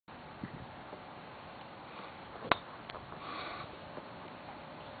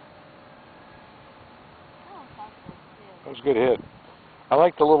was a good hit. I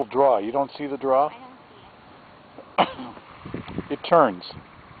like the little draw. You don't see the draw? I don't see it. It turns.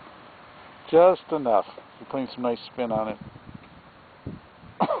 Just enough. You're putting some nice spin on it.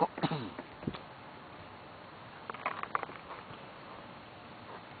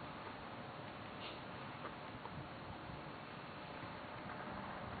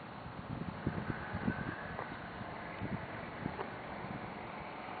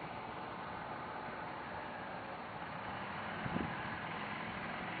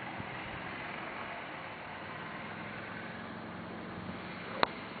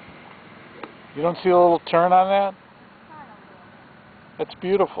 You don't see a little turn on that? That's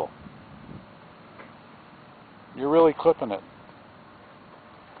beautiful. You're really clipping it.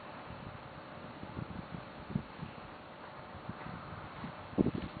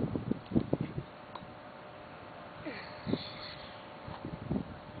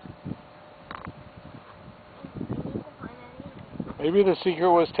 Maybe the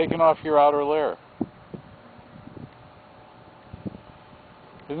secret was taking off your outer layer.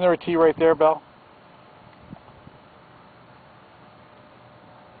 Isn't there a tee right there, Belle?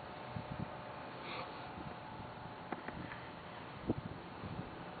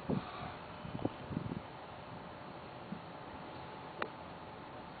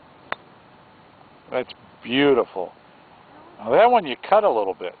 That's beautiful. Now that one you cut a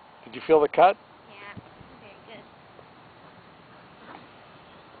little bit. Did you feel the cut? Yeah, very good.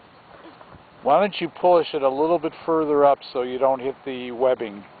 Why don't you push it a little bit further up so you don't hit the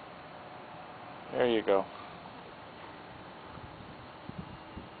webbing? There you go.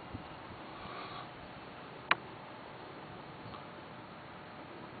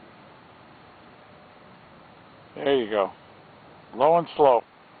 There you go. Low and slow.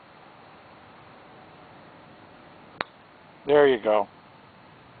 There you go.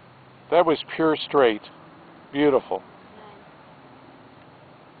 That was pure straight. Beautiful.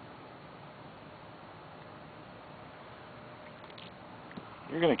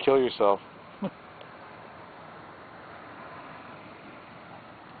 You're going to kill yourself. Do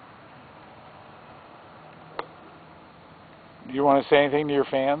you want to say anything to your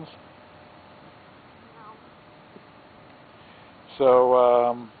fans? No.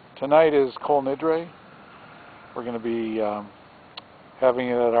 So tonight is Kol Nidre. We're going to be having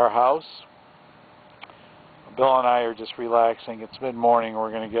it at our house. Bill and I are just relaxing. It's mid-morning.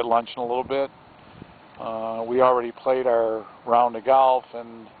 We're going to get lunch in a little bit. We already played our round of golf,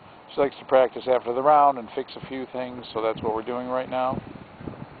 and she likes to practice after the round and fix a few things, so that's what we're doing right now.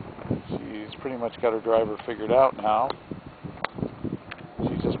 She's pretty much got her driver figured out now.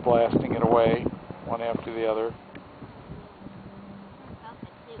 She's just blasting it away, one after the other.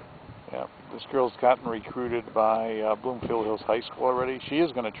 Yeah, this girl's gotten recruited by Bloomfield Hills High School already. She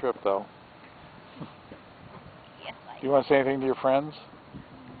is going to trip, though. Yes, Do you want to say anything to your friends?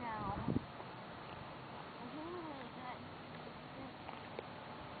 No.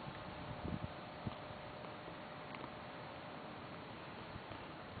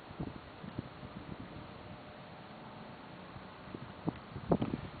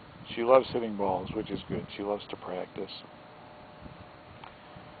 She loves hitting balls, which is good. She loves to practice.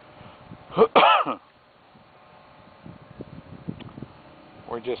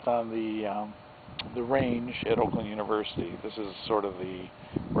 We're just on the range at Oakland University. This is sort of the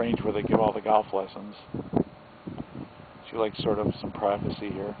range where they give all the golf lessons. She likes sort of some privacy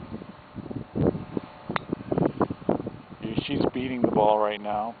here. She's beating the ball right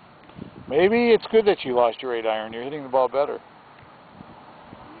now. Maybe it's good that you lost your 8-iron. You're hitting the ball better. No,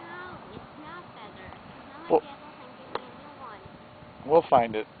 it's not better. It's not Well, like the other thing, give me a new one. we'll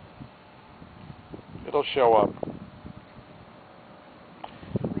find it. It'll show up.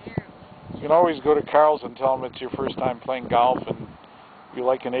 You can always go to Carl's and tell him it's your first time playing golf and you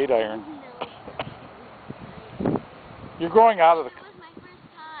like an 8-iron. No. You're growing out of the... It was my first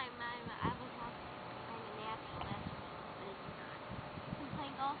time. I was kind of natural at it, but it's not. I've been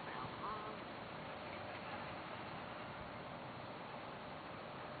playing golf for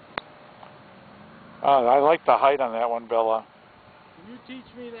a long I like the height on that one, Bella. Can you teach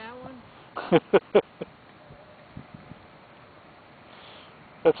me that one?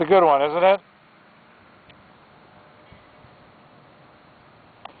 That's a good one, isn't it?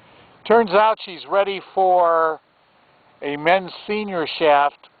 Turns out she's ready for a men's senior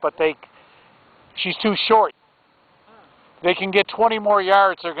shaft, but she's too short. They can get 20 more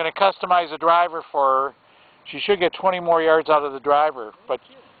yards. They're going to customize a driver for her. She should get 20 more yards out of the driver, but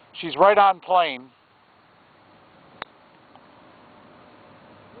she's right on plane.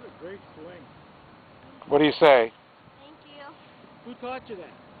 What a great swing. What do you say? Thank you. Who taught you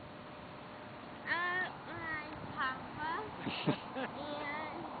that? My papa. And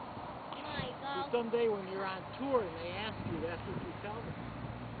my golf. So someday when you're on tour and they ask you, that's what you tell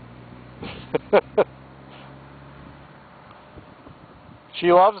them.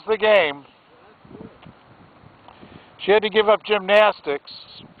 She loves the game. That's good. She had to give up gymnastics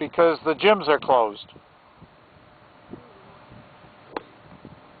because the gyms are closed.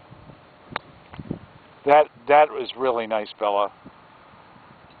 That was really nice, Bella.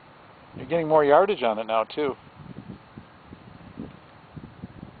 You're getting more yardage on it now, too.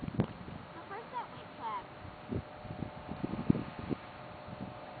 Where's that white flag?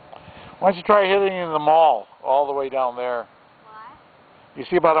 Why don't you try hitting it in the mall, all the way down there? What? You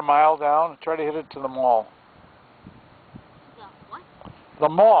see about a mile down? Try to hit it to the mall. The what? The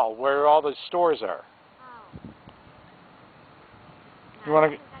mall, where all the stores are. Oh. You wanna- I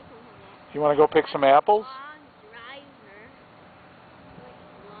think I can hit it. You want to go pick some apples? Long driver.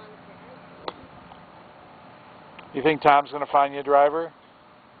 Long to exit. You think Tom's going to find you a driver?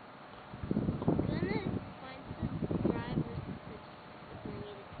 Gonna find some drivers if we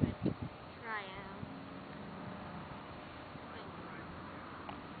need a trip try out.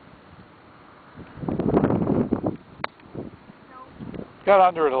 Got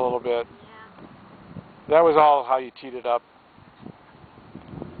under it a little bit. Yeah. That was all how you teed it up.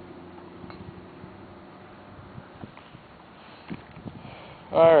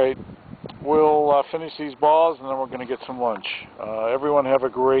 Alright, we'll finish these balls and then we're going to get some lunch. Everyone have a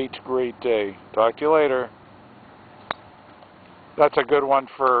great, great day. Talk to you later. That's a good one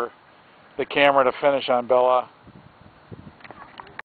for the camera to finish on, Bella.